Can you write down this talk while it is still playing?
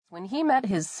when he met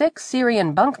his 6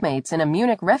 Syrian bunkmates in a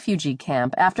Munich refugee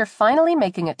camp after finally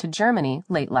making it to Germany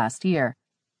late last year.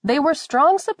 They were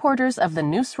strong supporters of the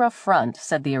Nusra Front,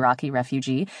 said the Iraqi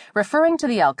refugee, referring to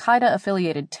the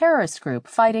al-Qaeda-affiliated terrorist group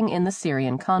fighting in the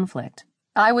Syrian conflict.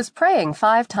 I was praying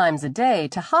 5 times a day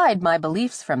to hide my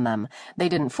beliefs from them. They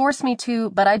didn't force me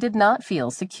to, but I did not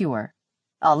feel secure.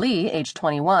 Ali, age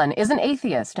 21, is an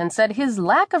atheist and said his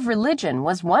lack of religion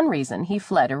was one reason he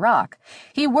fled Iraq.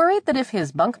 He worried that if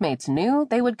his bunkmates knew,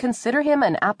 they would consider him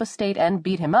an apostate and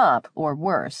beat him up, or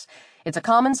worse. It's a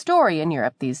common story in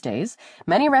Europe these days.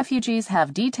 Many refugees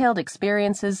have detailed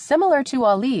experiences similar to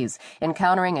Ali's,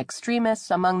 encountering extremists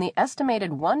among the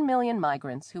estimated 1 million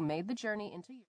migrants who made the journey into Europe.